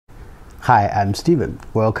Hi, I'm Steven.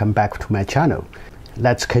 Welcome back to my channel.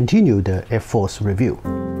 Let's continue the f4's review.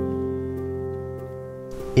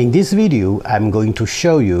 In this video, I'm going to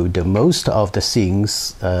show you the most of the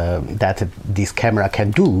things that this camera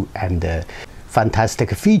can do and the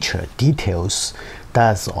fantastic feature details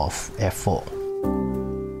does of f4.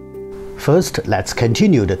 First, let's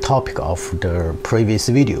continue the topic of the previous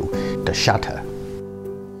video, the shutter.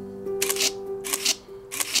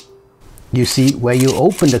 You see, when you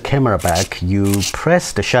open the camera back, you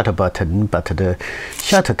press the shutter button, but the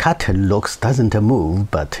shutter curtain doesn't move,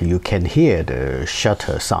 but you can hear the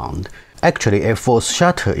shutter sound. Actually, f4's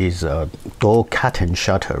shutter is a door curtain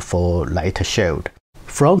shutter for light shield.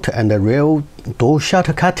 Front and rear door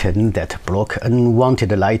shutter curtain that block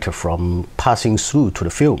unwanted light from passing through to the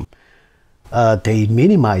film. They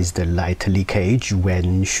minimize the light leakage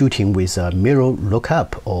when shooting with a mirror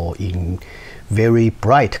lookup or in very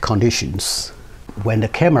bright conditions. When the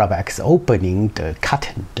camera back is opening, the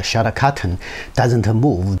shutter curtain doesn't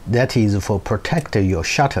move. That is for protect your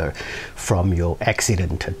shutter from your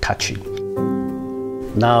accident touching.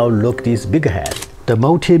 Now look this big head. The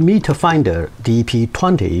multimeter finder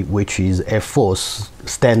DP20, which is f4's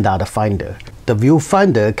standard finder. The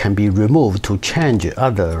viewfinder can be removed to change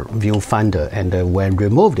other viewfinder, and when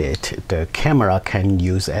removed the camera can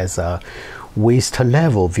use as a waist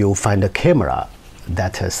level viewfinder camera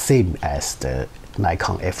that's same as the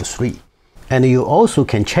Nikon F3. And you also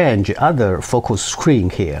can change other focus screen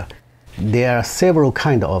here. There are several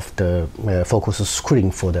kinds of the focus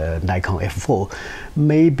screen for the Nikon F4,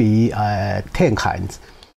 maybe 10 kinds.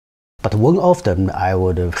 But one of them I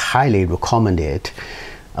would highly recommend it.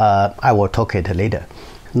 I will talk it later.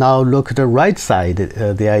 Now look at the right side,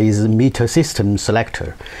 there is a meter system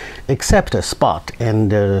selector. Except the spot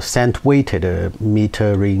and cent-weighted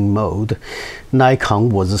metering mode, Nikon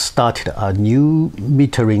was started a new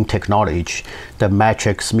metering technology, the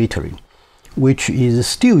matrix metering, which is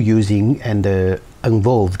still using and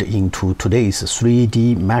evolved into today's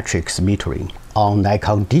 3D matrix metering on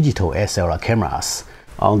Nikon digital SLR cameras.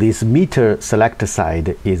 On this meter select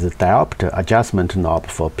side is a diopter adjustment knob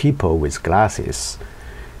for people with glasses.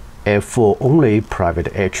 f4 only private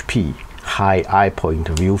HP, high eye point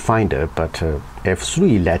viewfinder, but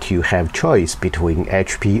f3 let you have choice between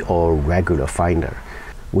HP or regular finder.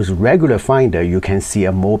 With regular finder, you can see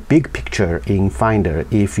a more big picture in finder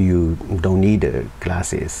if you don't need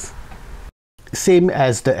glasses. Same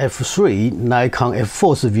as the f3, Nikon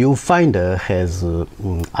f4's viewfinder has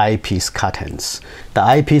eyepiece curtains. The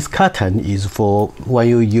eyepiece curtain is for when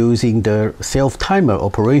you're using the self-timer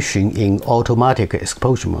operation in automatic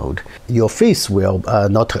exposure mode. Your face will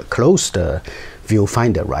not close the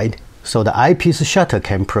viewfinder, right? So the eyepiece shutter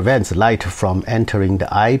can prevent light from entering the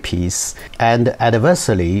eyepiece and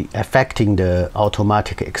adversely affecting the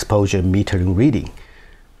automatic exposure metering reading.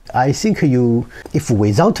 I think if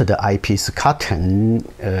without the eyepiece curtain,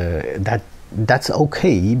 that's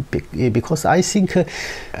okay, because I think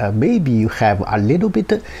maybe you have a little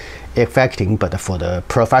bit affecting, but for the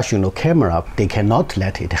professional camera, they cannot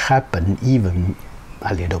let it happen even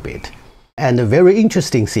a little bit. And the very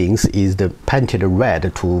interesting thing is the painted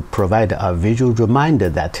red to provide a visual reminder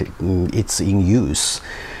that it's in use.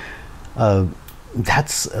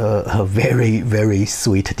 That's a very, very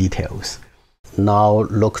sweet details. Now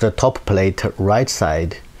look at the top plate right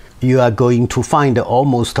side. You are going to find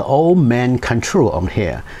almost all main control on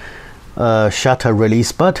here. Shutter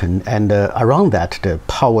release button, and around that the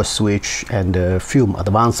power switch and film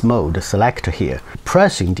advanced mode select here.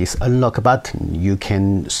 Pressing this unlock button, you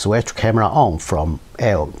can switch camera on from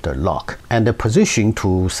L, the lock, and the position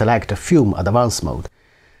to select film advanced mode.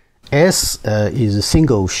 S is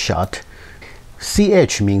single shot.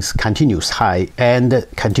 CH means continuous high and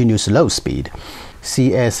continuous low speed.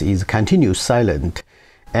 CS is continuous silent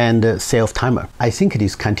and self-timer. I think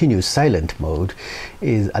this continuous silent mode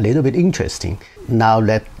is a little bit interesting. Now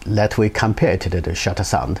let we compare it to the shutter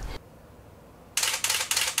sound.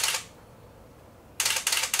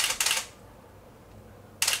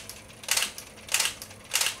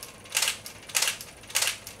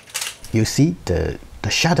 You see the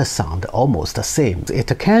shutter sound almost the same.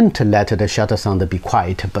 It can't let the shutter sound be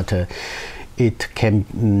quiet, but it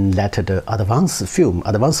can let the advanced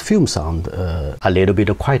film sound a little bit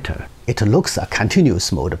quieter. It looks a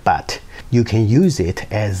continuous mode, but you can use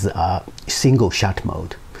it as a single shot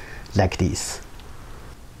mode, like this.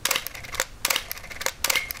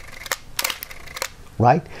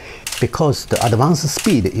 Right? Because the advanced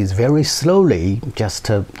speed is very slowly, just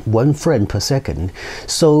 1 frame per second.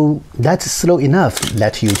 So that's slow enough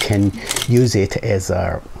that you can use it as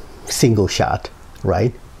a single shot,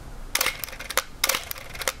 right?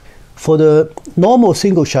 For the normal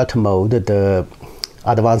single shutter mode, the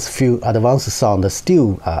advanced sound is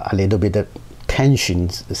still a little bit tension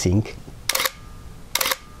sync.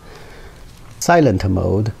 Silent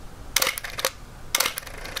mode,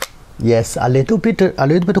 yes, a little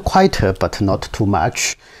bit quieter, but not too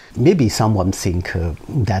much. Maybe someone think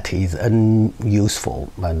that is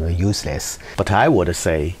unuseful and useless, but I would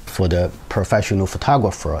say for the professional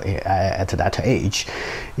photographer at that age,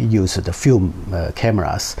 use the film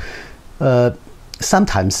cameras.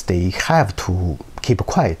 Sometimes they have to keep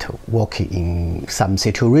quiet, working in some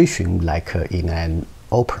situation like in an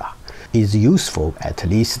opera. Is useful at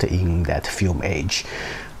least in that film age.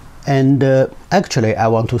 And actually I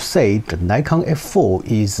want to say the Nikon F4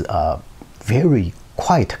 is a very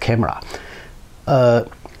quiet camera.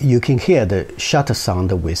 You can hear the shutter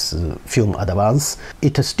sound with film advance.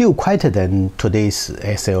 It is still quieter than today's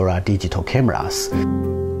SLR digital cameras.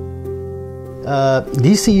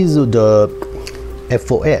 This is the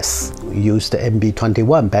F4S. Use the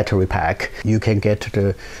MB21 battery pack. You can get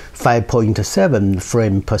the 5.7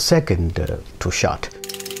 frame per second to shot.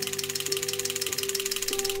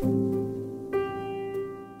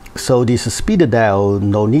 So this speed dial,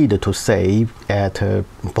 no need to say, at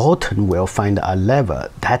bottom we'll find a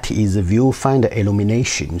lever. That is a viewfinder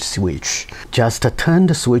illumination switch. Just turn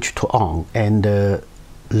the switch to on and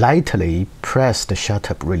lightly press the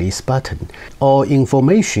shutter release button. All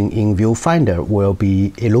information in viewfinder will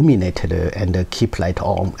be illuminated and keep light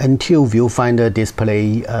on until viewfinder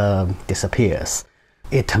display disappears.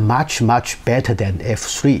 It's much better than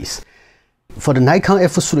F3s. For the Nikon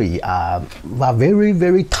F3, a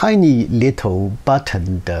very tiny little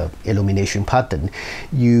button, the illumination button,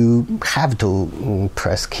 you have to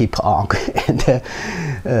press keep on, and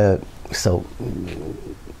so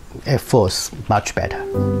F4 is much better.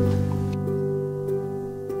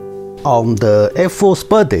 On the F4's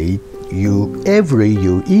body, you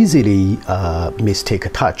easily mistake a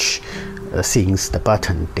touch. Since the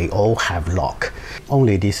button, they all have lock.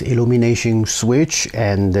 Only this illumination switch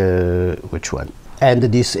and which one? And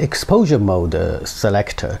this exposure mode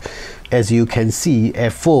selector. As you can see,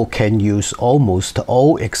 F4 can use almost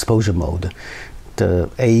all exposure mode, the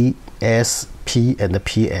A, S, P, and the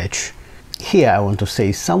PH. Here I want to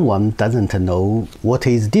say someone doesn't know what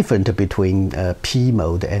is different between P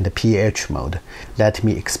mode and PH mode. Let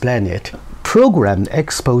me explain it. Programmed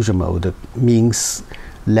exposure mode means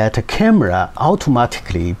let a camera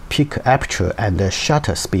automatically pick aperture and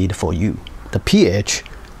shutter speed for you. The PH,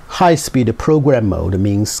 high speed program mode,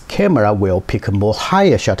 means camera will pick more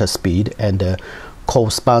higher shutter speed and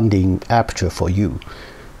corresponding aperture for you,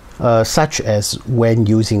 such as when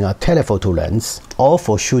using a telephoto lens or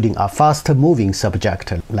for shooting a faster moving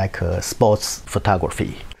subject like sports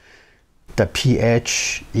photography. The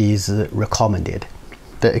PH is recommended.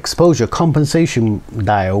 The exposure compensation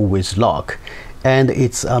dial with lock, and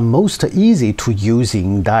it's a most easy to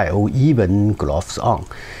using dial even gloves on.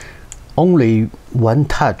 Only one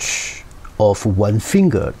touch of one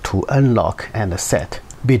finger to unlock and set,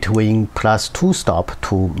 between +2 stop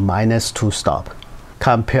to -2 stop.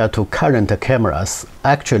 Compared to current cameras,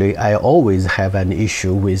 actually I always have an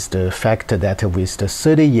issue with the fact that with the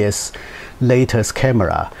 30 years latest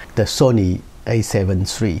camera, the Sony A7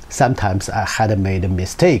 III, sometimes I had made a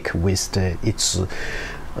mistake with its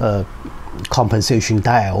compensation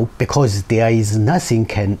dial because there is nothing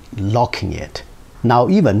can locking it. Now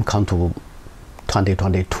even come to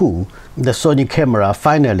 2022, the Sony camera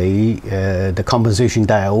finally the compensation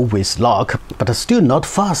dial with lock, but still not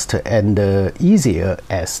fast and easier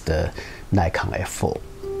as the Nikon F4.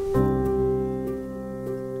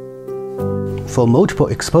 For multiple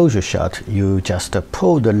exposure shot, you just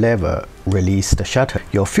pull the lever, release the shutter.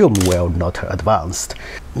 Your film will not advance.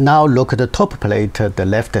 Now look at the top plate, the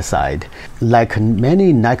left side. Like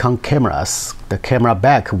many Nikon cameras, the camera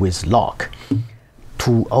back with lock.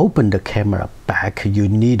 To open the camera back, you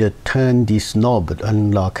need to turn this knob,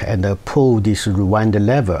 unlock, and pull this rewind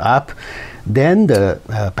lever up. Then the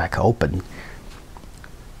back open.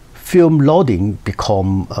 Film loading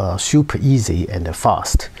become super easy and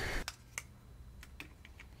fast.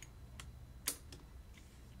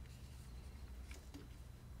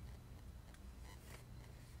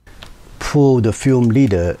 Pull the film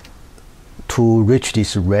leader to reach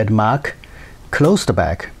this red mark, close the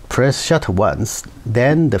back, press shutter once,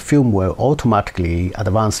 then the film will automatically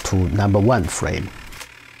advance to #1 frame.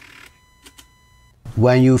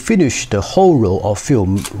 When you finish the whole roll of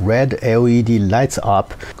film, red LED lights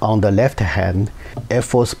up on the left hand.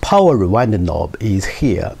 F4's power rewind knob is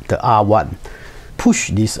here, the R1.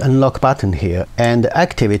 Push this unlock button here and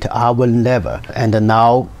activate R1 lever, and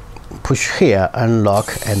now push here,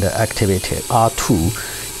 unlock and activate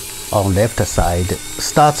R2 on left side,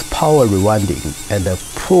 starts power rewinding and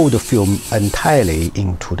pull the film entirely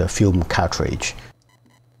into the film cartridge.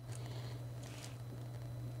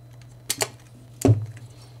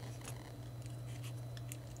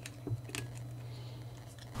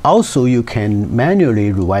 Also, you can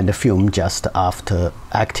manually rewind the film just after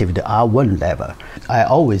activate the R1 lever. I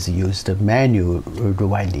always use the manual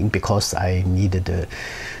rewinding because I needed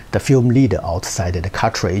the film leader outside the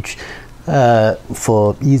cartridge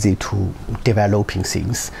for easy to developing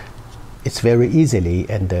things. It's very easily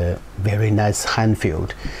and very nice hand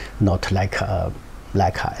filled, not like a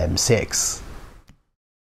M6.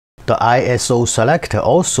 The ISO selector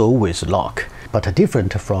also with lock, but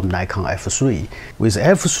different from Nikon F3. With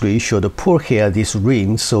F3 should pull here this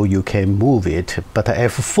ring so you can move it, but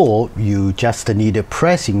F4 you just need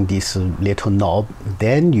pressing this little knob,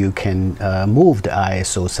 then you can move the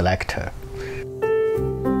ISO selector.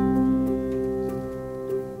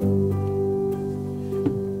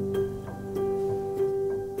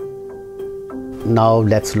 Now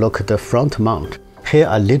let's look at the front mount. Here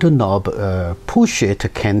a little knob, push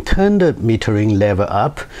it can turn the metering lever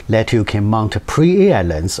up, that you can mount a pre-AI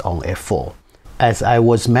lens on F4. As I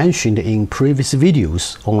was mentioned in previous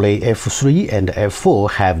videos, only F3 and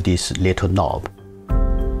F4 have this little knob.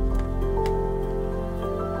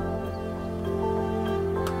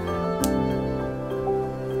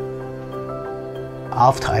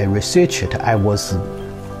 After I researched it, I was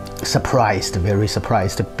surprised, very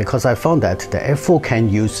surprised, because I found that the F4 can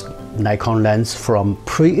use Nikon lens from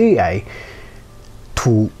pre-AI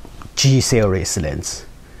to G-series lens.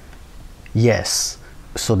 Yes,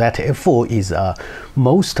 so that F4 is a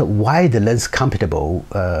most wide lens compatible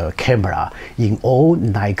camera in all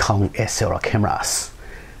Nikon SLR cameras.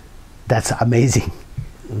 That's amazing.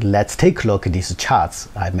 Let's take a look at these charts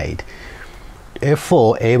I made.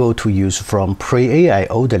 F4 able to use from pre-AI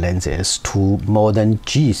old lenses to modern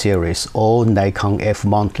G-series or Nikon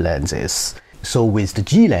F-mount lenses. So with the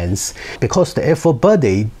G lens, because the F4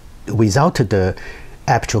 body without the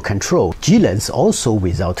aperture control, G lens also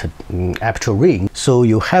without aperture ring, so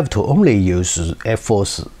you have to only use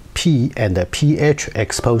F4's P and the PH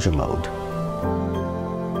exposure mode.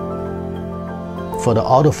 For the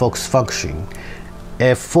autofocus function,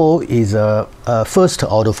 F4 is a first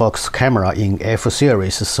autofocus camera in F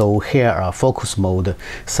series, so here are focus mode,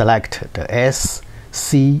 select the S,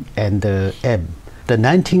 C and the M. The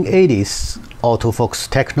 1980s autofocus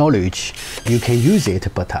technology, you can use it,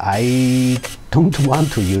 but I don't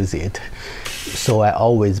want to use it. So I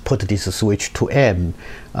always put this switch to M,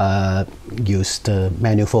 use the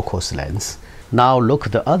manual focus lens. Now look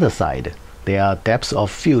at the other side. There are depth of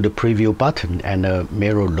field preview button and a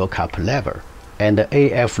mirror lookup lever, and the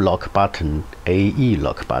AF lock button, AE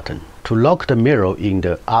lock button. To lock the mirror in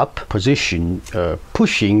the up position,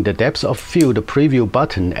 pushing the depth of field preview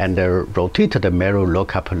button and rotate the mirror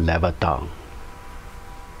lookup lever down.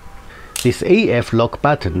 This AF lock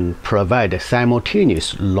button provides a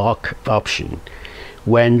simultaneous lock option.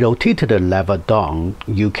 When rotate the lever down,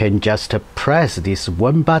 you can just press this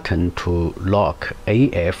one button to lock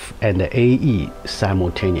AF and AE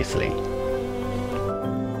simultaneously.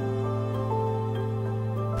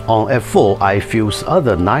 On F4, I feel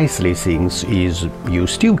other nicely things is you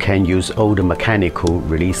still can use old mechanical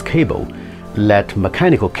release cable. Let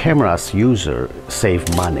mechanical cameras user save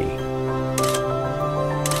money.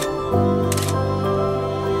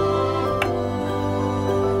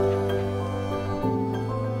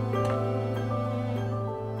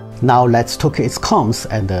 Now let's talk its cons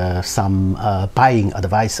and some buying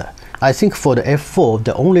advice. I think for the F4,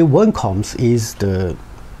 the only one cons is the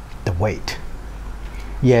weight.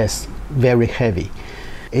 Yes, very heavy.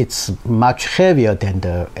 It's much heavier than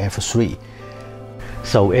the F3.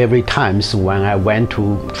 So every time when I went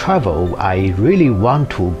to travel, I really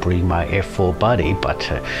want to bring my F4 body, but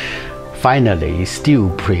finally still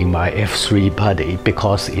bring my F3 body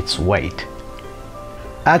because it's weight.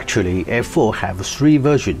 Actually, F4 have three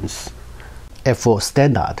versions: F4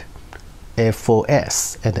 Standard,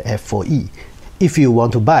 F4S and F4E. If you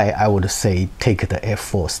want to buy, I would say take the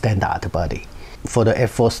F4 Standard body. For the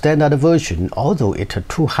F4 Standard version, although it's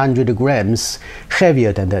 200 grams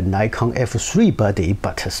heavier than the Nikon F3 body,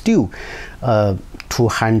 but still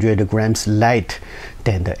 200 grams light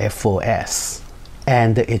than the F4S,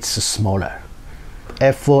 and it's smaller.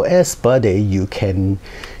 F4S body, you can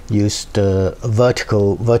use the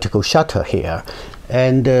vertical shutter here,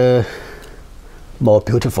 and more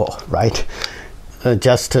beautiful, right?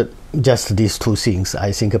 Just these two things,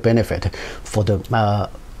 I think, benefit for the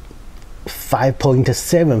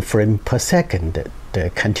 5.7 frame per second the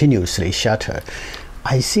continuously shutter.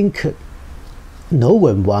 I think no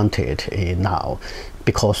one wanted it now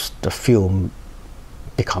because the film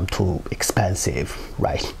become too expensive,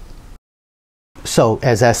 right? So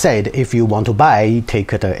as I said, if you want to buy,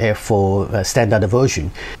 take the f4 standard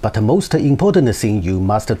version. But the most important thing you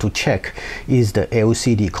must to check is the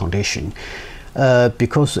LCD condition.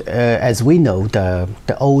 Because as we know,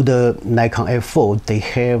 the older Nikon f4, they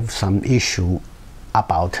have some issue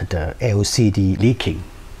about the LCD leaking.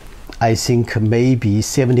 I think maybe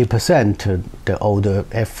 70% the older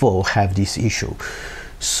f4 have this issue.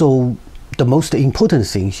 So the most important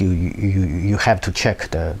thing you have to check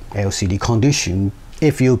the LCD condition.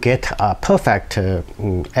 If you get a perfect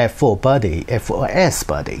f4 body, f4S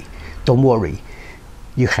body, don't worry,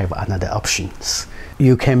 you have another options.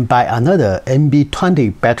 You can buy another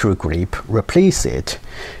MB20 battery grip, replace it,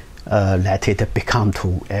 let it become to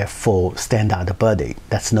f4 standard body.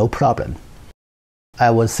 That's no problem. I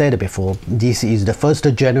was said before, this is the first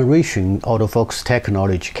generation autofocus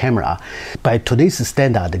technology camera. By today's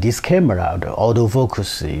standard, this camera, the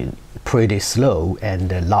autofocus is pretty slow and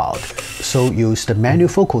loud. So use the manual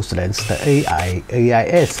focus lens, the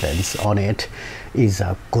AIS lens on it is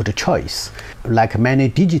a good choice. Like many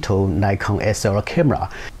digital Nikon SLR camera,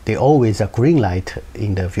 they always a green light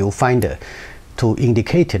in the viewfinder to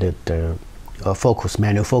indicate the focus,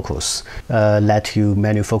 manual focus. Let you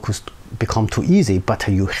manual focus become too easy, but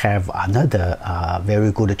you have another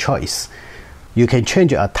very good choice. You can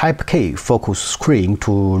change a Type K focus screen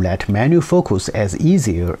to let manual focus as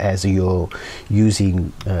easier as you're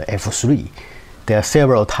using f3. There are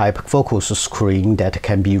several type focus screen that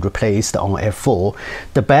can be replaced on f4.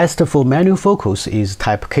 The best for manual focus is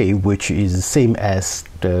Type K, which is same as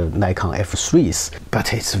the Nikon f3s,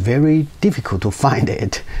 but it's very difficult to find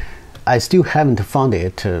it. I still haven't found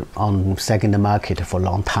it on second market for a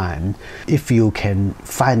long time. If you can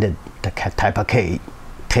find it, the Type K,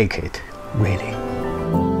 take it, really.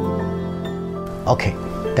 Okay,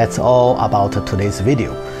 that's all about today's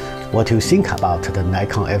video. What you think about the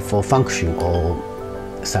Nikon f4 function or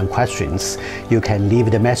some questions, you can leave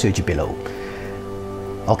the message below.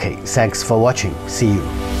 Okay, thanks for watching. See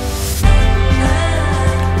you.